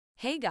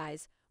Hey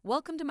guys,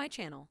 welcome to my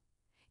channel.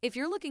 If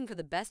you're looking for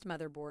the best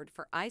motherboard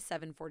for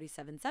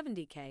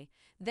i7-4770K,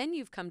 then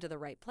you've come to the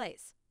right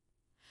place.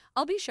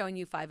 I'll be showing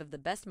you 5 of the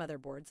best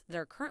motherboards that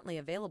are currently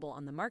available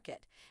on the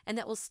market and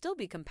that will still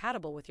be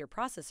compatible with your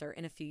processor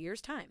in a few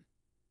years' time.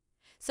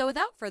 So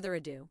without further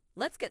ado,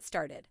 let's get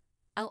started.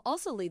 I'll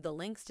also leave the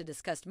links to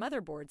discussed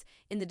motherboards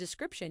in the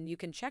description. You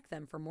can check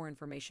them for more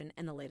information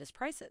and the latest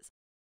prices.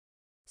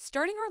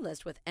 Starting our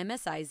list with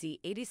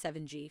MSI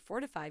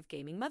Z87G45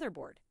 gaming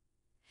motherboard.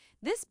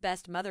 This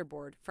best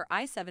motherboard for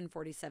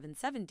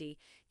i7-4770K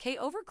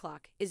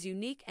overclock is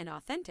unique and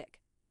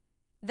authentic.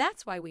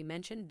 That's why we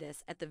mentioned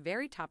this at the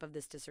very top of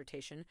this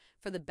dissertation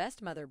for the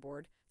best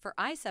motherboard for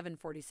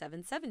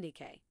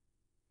i7-4770K.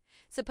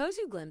 Suppose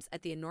you glimpse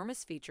at the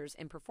enormous features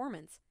and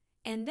performance,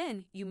 and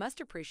then you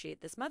must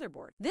appreciate this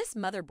motherboard. This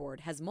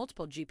motherboard has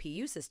multiple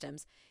GPU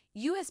systems,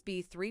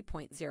 USB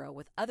 3.0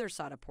 with other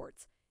SATA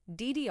ports,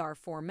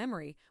 DDR4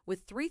 memory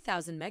with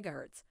 3000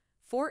 MHz,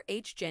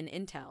 4H Gen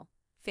Intel,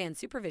 fan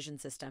supervision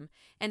system,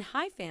 and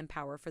high fan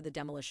power for the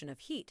demolition of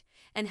heat,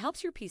 and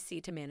helps your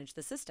PC to manage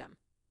the system.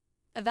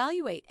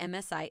 Evaluate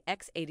MSI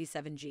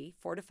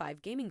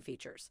X87G45 gaming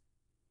features.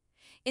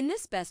 In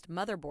this best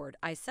motherboard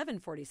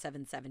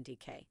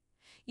i7-4770K,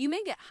 you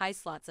may get high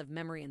slots of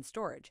memory and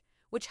storage,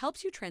 which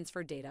helps you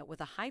transfer data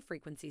with a high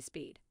frequency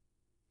speed.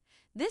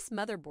 This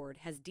motherboard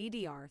has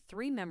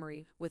DDR3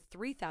 memory with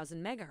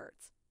 3000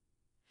 MHz.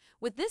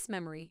 With this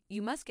memory,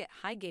 you must get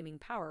high gaming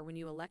power when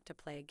you elect to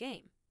play a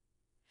game.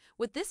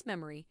 With this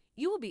memory,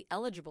 you will be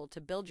eligible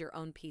to build your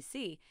own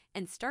PC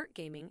and start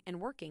gaming and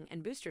working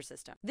and boost your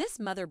system. This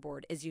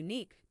motherboard is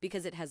unique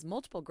because it has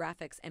multiple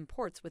graphics and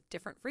ports with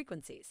different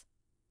frequencies.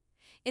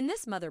 In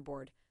this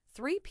motherboard,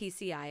 3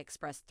 PCI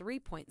Express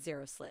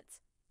 3.0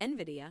 slits,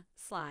 NVIDIA,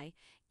 SLI,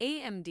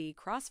 AMD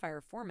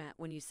Crossfire format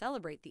when you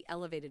celebrate the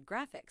elevated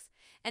graphics,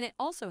 and it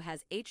also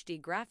has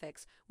HD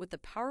graphics with the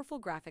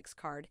powerful graphics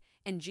card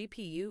and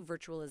GPU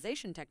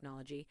virtualization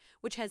technology,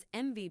 which has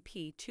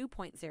MVP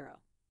 2.0.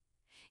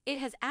 It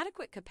has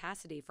adequate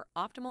capacity for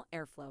optimal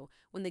airflow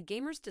when the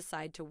gamers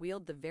decide to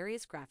wield the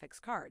various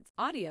graphics cards.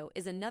 Audio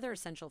is another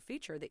essential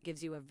feature that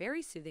gives you a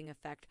very soothing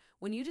effect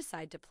when you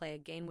decide to play a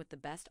game with the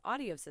best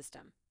audio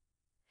system.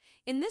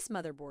 In this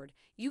motherboard,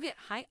 you get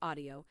high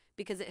audio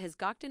because it has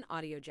Gokten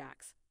audio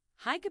jacks,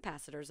 high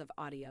capacitors of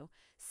audio,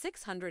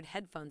 600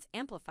 headphones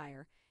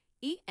amplifier,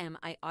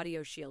 EMI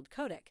audio shield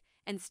codec,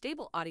 and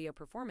stable audio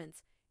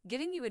performance,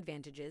 giving you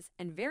advantages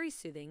and very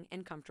soothing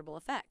and comfortable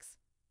effects.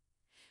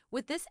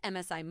 With this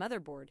MSI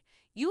motherboard,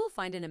 you will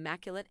find an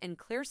immaculate and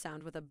clear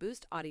sound with a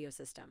boost audio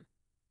system.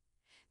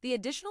 The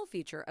additional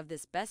feature of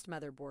this best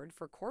motherboard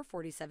for Core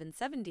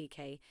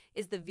 4770K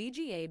is the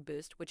VGA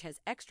boost, which has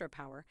extra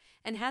power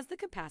and has the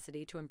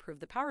capacity to improve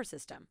the power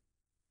system.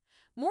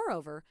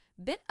 Moreover,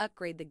 bit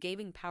upgrade the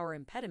gaming power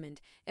impediment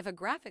if a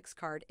graphics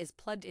card is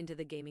plugged into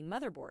the gaming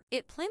motherboard.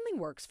 It plainly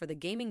works for the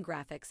gaming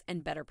graphics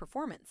and better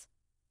performance.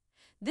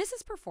 This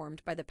is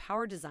performed by the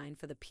power design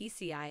for the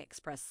PCI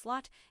Express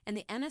slot and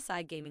the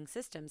MSI Gaming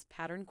Systems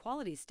pattern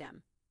quality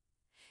stem.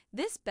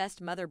 This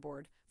best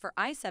motherboard for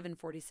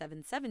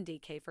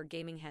i7-4770K for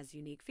gaming has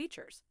unique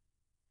features.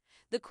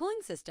 The cooling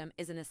system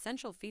is an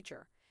essential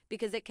feature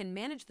because it can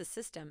manage the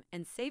system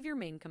and save your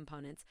main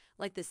components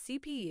like the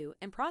CPU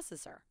and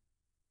processor.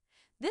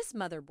 This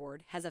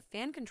motherboard has a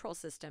fan control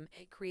system.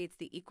 It creates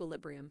the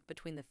equilibrium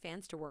between the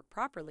fans to work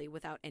properly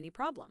without any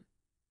problem.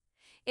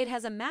 It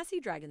has a massy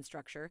dragon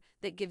structure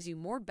that gives you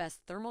more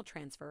best thermal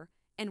transfer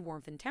and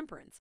warmth and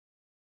temperance.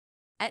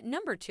 At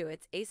number 2,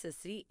 it's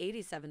Asus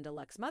C87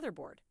 Deluxe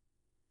motherboard.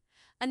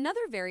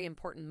 Another very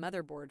important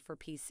motherboard for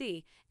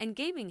PC and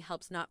gaming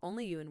helps not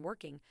only you in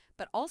working,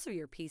 but also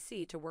your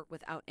PC to work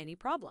without any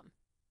problem.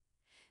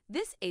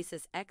 This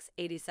Asus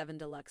X87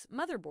 Deluxe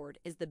motherboard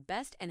is the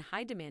best and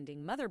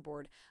high-demanding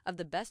motherboard of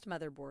the best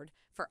motherboard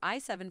for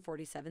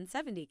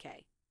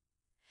i7-4770K.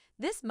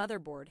 This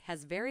motherboard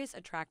has various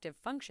attractive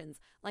functions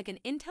like an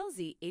Intel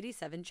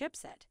Z87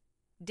 chipset,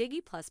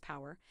 Digi Plus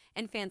power,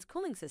 and fans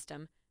cooling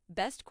system,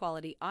 best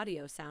quality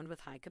audio sound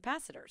with high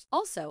capacitors.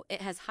 Also,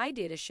 it has high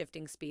data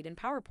shifting speed and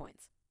power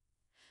points.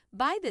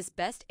 Buy this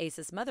best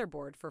Asus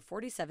motherboard for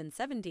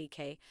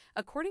 4770K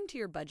according to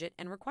your budget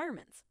and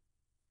requirements.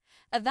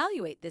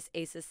 Evaluate this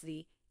Asus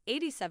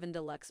Z87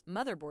 Deluxe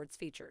motherboard's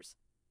features.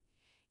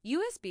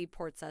 USB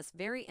ports are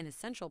very an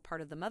essential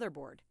part of the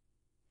motherboard.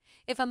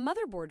 If a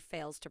motherboard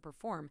fails to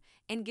perform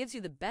and gives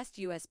you the best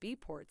USB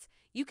ports,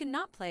 you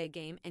cannot play a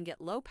game and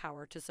get low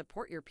power to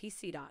support your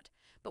PC.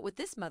 But with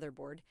this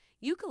motherboard,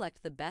 you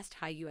collect the best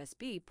high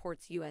USB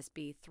ports,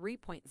 USB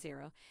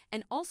 3.0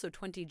 and also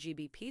 20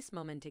 GB piece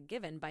momentum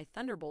given by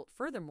Thunderbolt.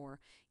 Furthermore,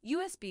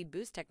 USB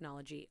boost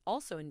technology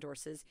also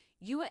endorses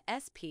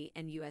USB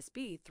and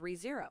USB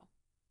 3.0.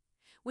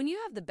 When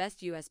you have the best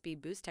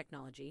USB boost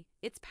technology,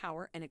 its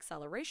power and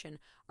acceleration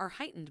are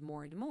heightened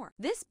more and more.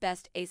 This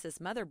best Asus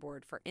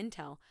motherboard for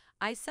Intel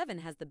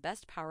i7 has the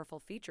best powerful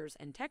features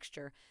and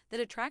texture that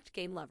attract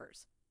game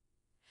lovers.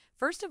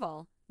 First of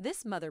all,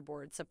 this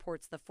motherboard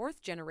supports the 4th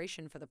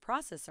generation for the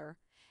processor,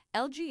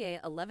 LGA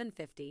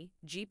 1150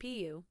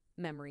 GPU,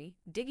 memory,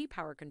 Digi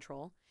power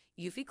control,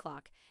 UFI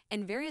clock,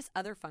 and various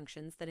other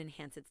functions that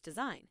enhance its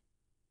design.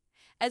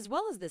 As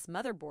well as this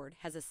motherboard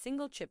has a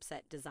single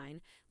chipset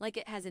design like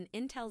it has an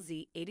Intel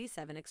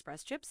Z87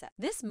 Express chipset.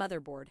 This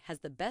motherboard has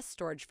the best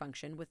storage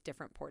function with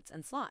different ports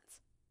and slots.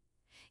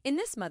 In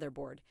this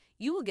motherboard,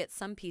 you will get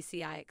some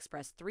PCI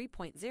Express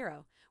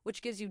 3.0,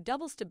 which gives you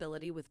double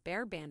stability with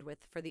bare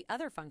bandwidth for the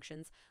other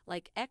functions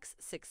like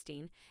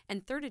X16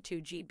 and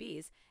 32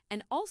 GBs,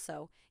 and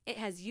also it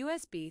has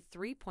USB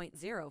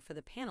 3.0 for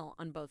the panel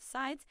on both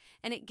sides,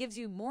 and it gives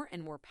you more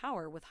and more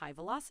power with high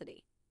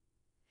velocity.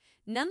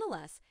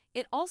 Nonetheless,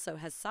 it also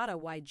has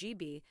SATA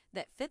YGB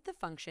that fit the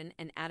function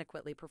and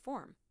adequately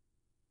perform.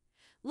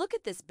 Look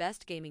at this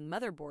best gaming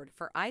motherboard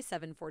for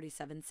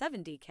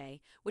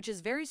i7-4770K, which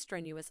is very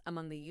strenuous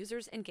among the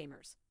users and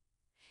gamers.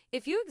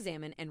 If you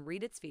examine and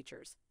read its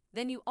features,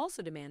 then you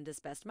also demand this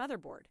best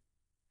motherboard.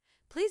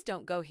 Please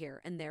don't go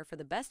here and there for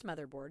the best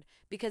motherboard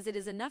because it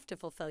is enough to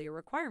fulfill your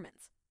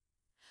requirements.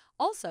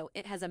 Also,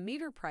 it has a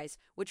meager price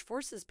which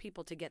forces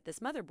people to get this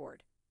motherboard.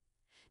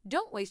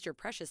 Don't waste your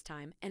precious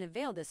time and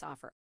avail this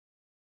offer.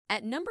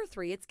 At number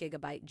 3, it's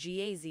Gigabyte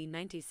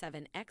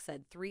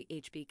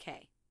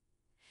GAZ97XED3HPK.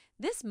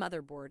 This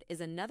motherboard is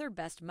another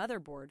best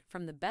motherboard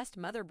from the best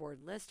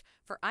motherboard list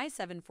for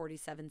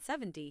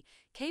i7-4770K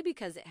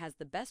because it has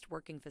the best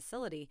working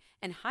facility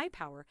and high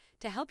power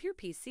to help your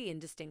PC in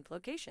distinct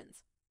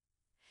locations.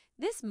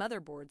 This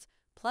motherboard's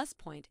plus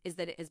point is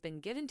that it has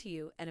been given to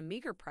you at a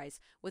meager price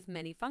with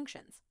many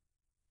functions.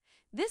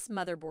 This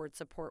motherboard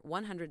supports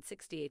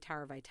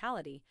 168-hour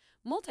vitality,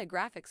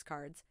 multi-graphics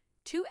cards,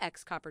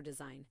 2x copper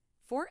design,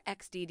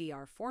 4x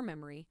DDR4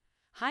 memory,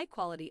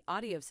 high-quality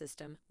audio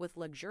system with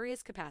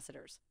luxurious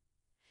capacitors.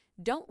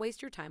 Don't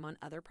waste your time on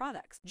other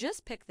products.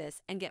 Just pick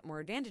this and get more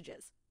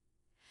advantages.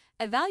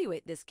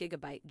 Evaluate this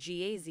Gigabyte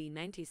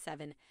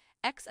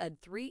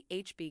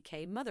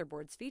GAZ97XED3HPK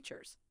motherboard's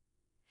features.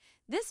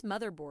 This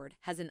motherboard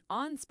has an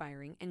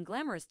awe-inspiring and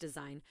glamorous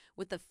design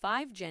with the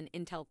 5th-gen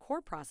Intel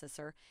Core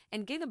processor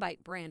and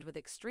Gigabyte brand with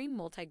extreme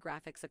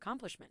multi-graphics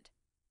accomplishment.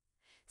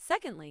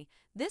 Secondly,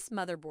 this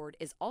motherboard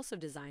is also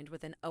designed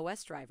with an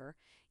OS driver,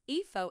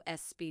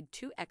 EFO-S Speed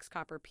 2X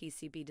copper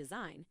PCB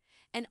design,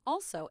 and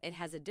also it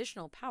has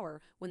additional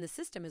power when the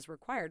system is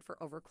required for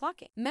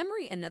overclocking.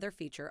 Memory. Another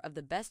feature of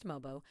the best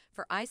MOBO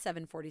for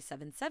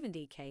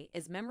i7-4770K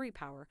is memory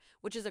power,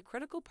 which is a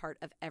critical part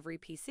of every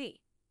PC.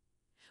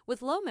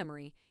 With low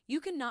memory,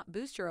 you cannot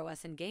boost your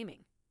OS in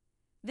gaming.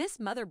 This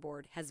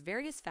motherboard has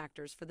various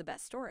factors for the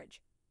best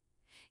storage.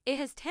 It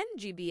has 10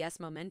 GBs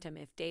momentum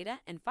if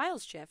data and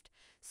files shift,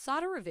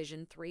 SATA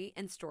Revision 3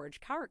 and storage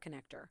power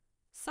connector.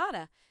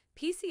 SATA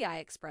PCI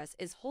Express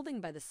is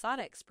holding by the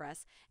SATA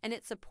Express, and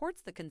it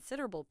supports the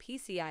considerable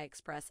PCI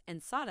Express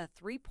and SATA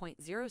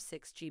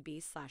 3.06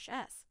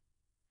 GB/S.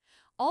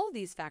 All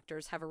these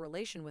factors have a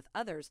relation with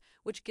others,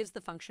 which gives the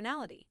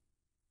functionality.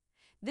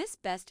 This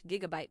best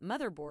Gigabyte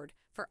motherboard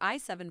for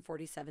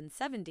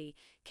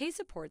i7-4770K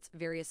supports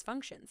various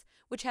functions,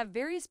 which have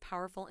various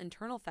powerful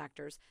internal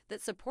factors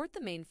that support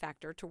the main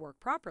factor to work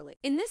properly.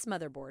 In this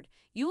motherboard,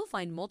 you will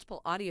find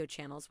multiple audio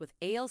channels with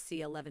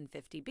ALC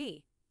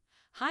 1150B,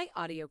 high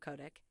audio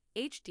codec,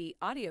 HD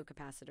audio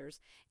capacitors,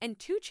 and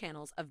 2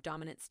 channels of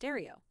dominant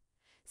stereo,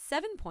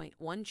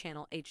 7.1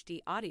 channel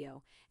HD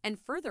audio, and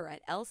further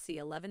at LC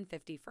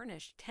 1150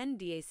 furnished 10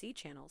 DAC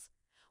channels,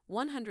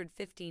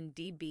 115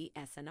 dB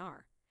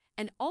SNR,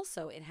 and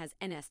also it has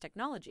NS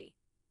technology.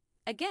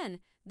 Again,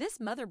 this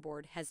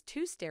motherboard has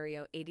 2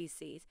 stereo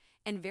ADCs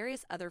and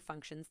various other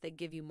functions that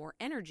give you more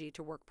energy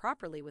to work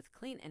properly with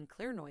clean and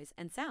clear noise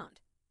and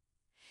sound.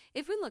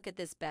 If we look at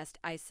this best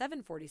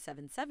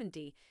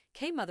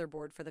i7-4770K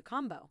motherboard for the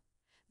combo,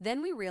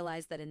 then we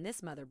realize that in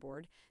this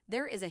motherboard,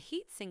 there is a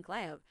heat sink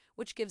layout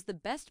which gives the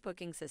best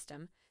booking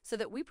system so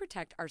that we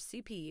protect our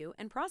CPU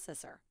and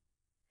processor.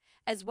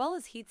 As well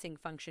as heatsink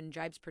function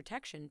drives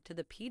protection to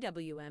the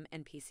PWM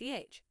and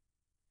PCH.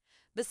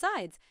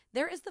 Besides,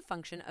 there is the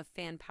function of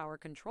fan power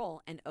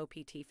control and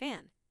OPT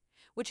fan,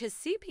 which has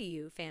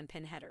CPU fan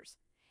pin headers,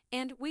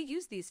 and we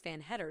use these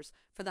fan headers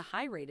for the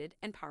high-rated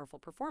and powerful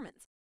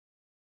performance.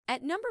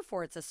 At number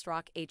 4, it's a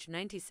Strock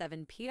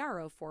H97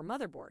 Pro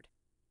motherboard.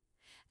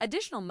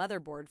 Additional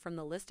motherboard from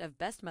the list of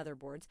best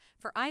motherboards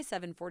for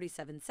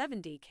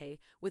i7-4770K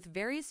with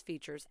various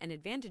features and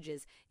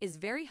advantages is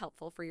very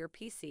helpful for your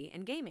PC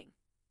and gaming.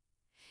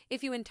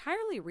 If you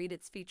entirely read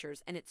its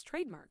features and its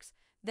trademarks,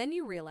 then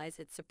you realize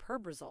its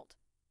superb result.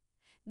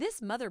 This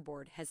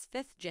motherboard has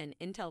 5th-gen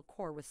Intel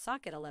Core with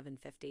socket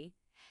 1150,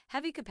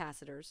 heavy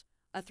capacitors,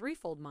 a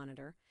 3-fold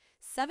monitor,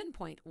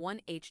 7.1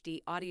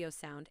 HD audio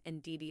sound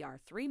and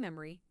DDR3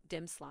 memory,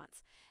 DIMM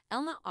slots,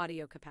 ELNA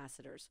audio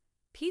capacitors,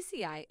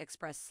 PCI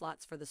Express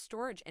slots for the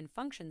storage and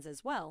functions,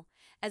 as well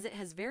as it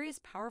has various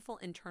powerful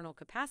internal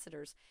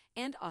capacitors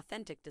and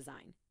authentic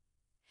design.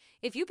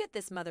 If you get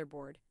this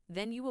motherboard,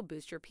 then you will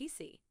boost your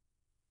PC.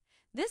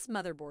 This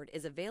motherboard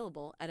is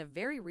available at a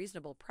very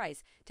reasonable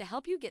price to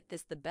help you get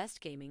the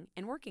best gaming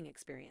and working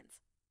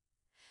experience.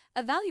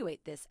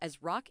 Evaluate this as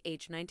Strock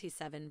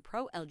H97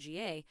 Pro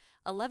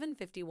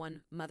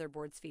LGA1151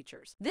 motherboard's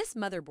features. This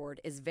motherboard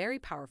is very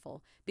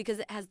powerful because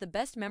it has the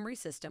best memory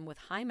system with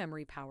high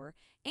memory power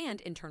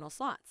and internal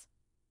slots.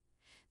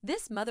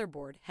 This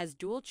motherboard has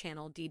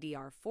dual-channel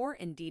DDR4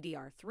 and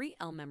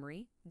DDR3L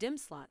memory, DIMM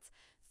slots,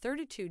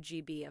 32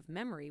 GB of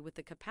memory with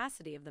the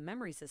capacity of the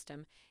memory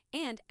system,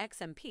 and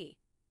XMP.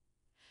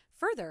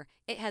 Further,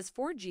 it has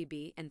 4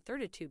 GB and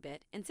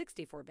 32-bit and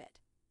 64-bit.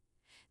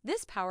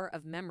 This power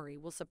of memory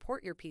will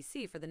support your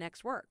PC for the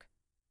next work.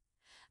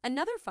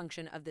 Another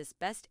function of this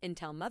best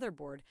Intel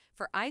motherboard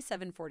for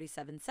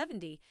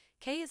i7-4770K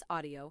is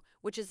audio,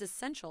 which is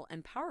essential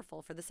and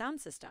powerful for the sound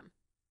system.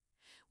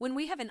 When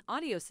we have an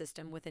audio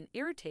system with an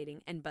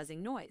irritating and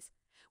buzzing noise,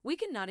 we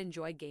cannot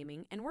enjoy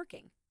gaming and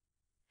working.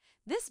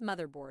 This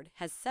motherboard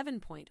has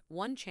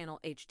 7.1-channel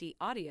HD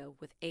audio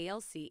with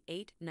ALC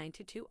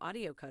 892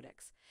 audio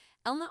codecs,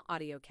 ELNA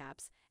audio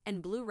caps,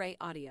 and Blu-ray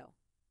audio.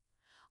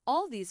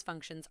 All these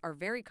functions are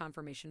very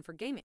confirmation for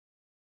gaming.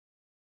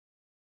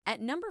 At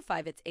number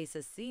 5, it's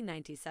Asus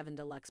C97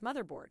 Deluxe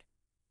motherboard.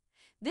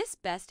 This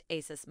best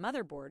Asus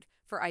motherboard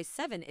for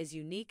i7 is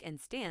unique and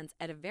stands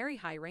at a very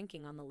high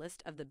ranking on the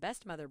list of the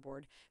best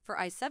motherboard for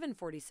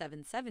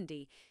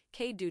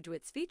i7-4770K due to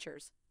its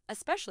features,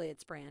 especially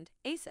its brand,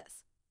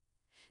 Asus.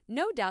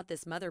 No doubt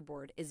this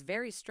motherboard is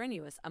very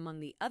strenuous among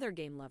the other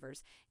game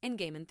lovers and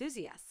game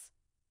enthusiasts.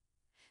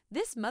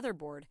 This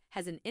motherboard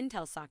has an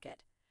Intel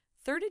socket,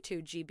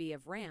 32 GB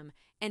of RAM,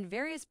 and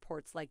various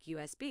ports like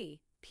USB,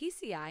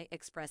 PCI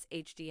Express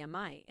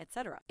HDMI,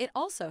 etc. It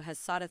also has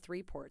SATA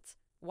 3 ports,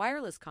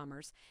 wireless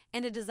commerce,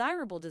 and a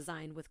desirable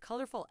design with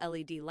colorful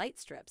LED light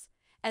strips,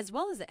 as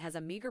well as it has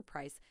a meager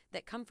price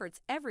that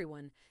comforts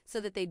everyone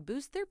so that they'd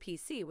boost their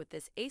PC with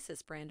this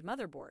Asus brand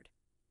motherboard.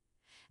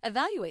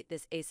 Evaluate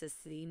this Asus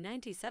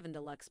C97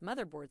 Deluxe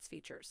motherboard's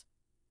features.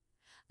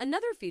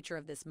 Another feature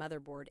of this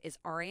motherboard is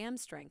RAM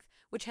strength,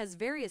 which has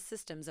various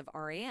systems of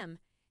RAM,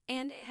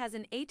 and it has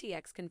an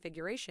ATX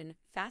configuration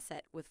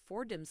facet with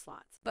 4 DIMM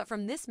slots. But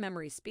from this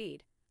memory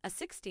speed, a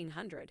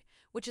 1600,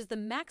 which is the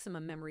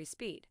maximum memory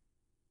speed.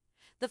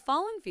 The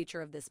following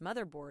feature of this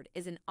motherboard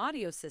is an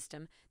audio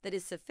system that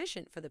is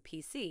sufficient for the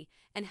PC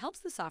and helps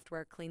the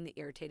software clean the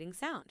irritating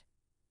sound.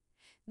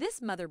 This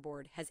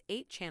motherboard has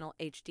 8-channel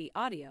HD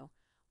audio,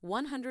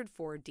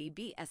 104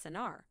 dB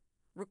SNR,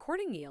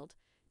 recording yield,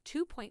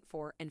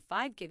 2.4 and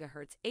 5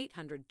 GHz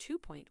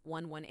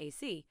 802.11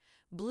 AC,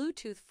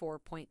 Bluetooth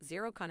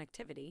 4.0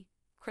 connectivity,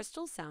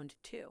 Crystal Sound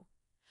 2,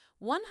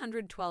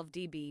 112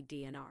 dB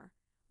DNR,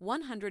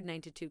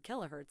 192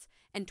 kHz,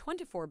 and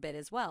 24-bit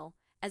as well,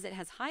 as it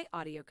has high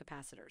audio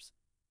capacitors.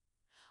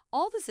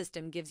 All the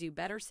system gives you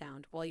better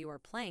sound while you are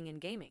playing and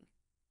gaming.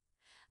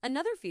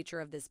 Another feature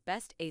of this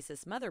best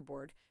Asus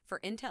motherboard for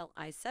Intel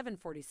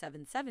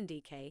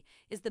i7-4770K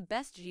is the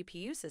best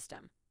GPU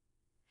system.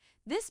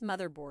 This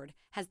motherboard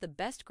has the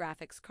best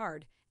graphics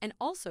card, and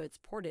also it's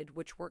ported,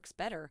 which works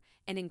better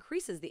and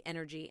increases the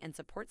energy and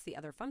supports the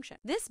other function.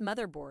 This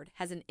motherboard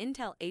has an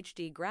Intel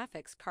HD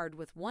graphics card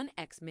with 1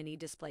 X mini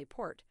display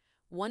port,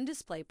 1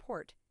 display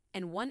port,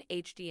 and 1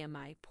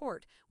 HDMI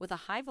port with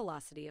a high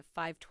velocity of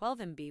 512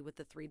 MB with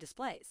the 3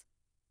 displays.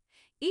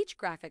 Each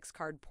graphics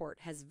card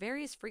port has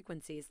various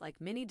frequencies, like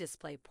mini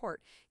display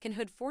port can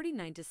hood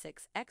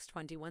 49.6 x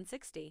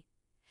 2160.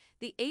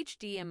 The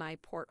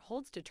HDMI port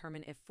holds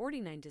determine if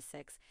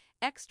 49.6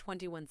 x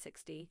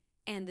 2160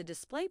 and the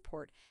display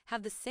port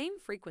have the same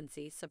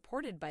frequency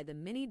supported by the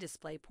mini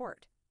display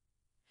port.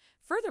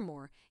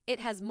 Furthermore, it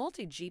has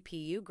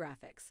multi-GPU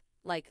graphics,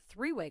 like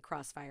 3-way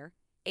crossfire,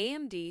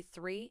 AMD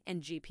 3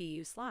 and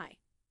GPU Sly.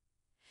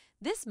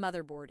 This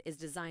motherboard is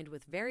designed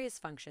with various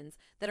functions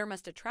that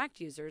must attract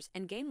users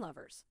and game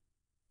lovers.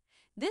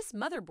 This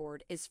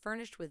motherboard is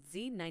furnished with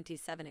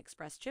Z97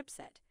 Express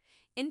chipset,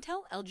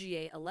 Intel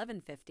LGA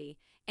 1150,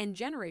 and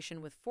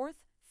generation with 4th,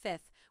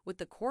 5th with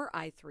the Core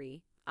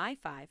i3,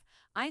 i5,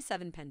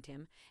 i7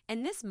 Pentium,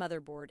 and this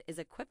motherboard is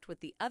equipped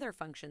with the other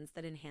functions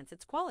that enhance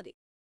its quality.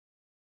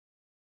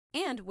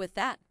 And with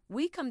that,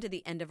 we come to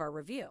the end of our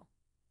review.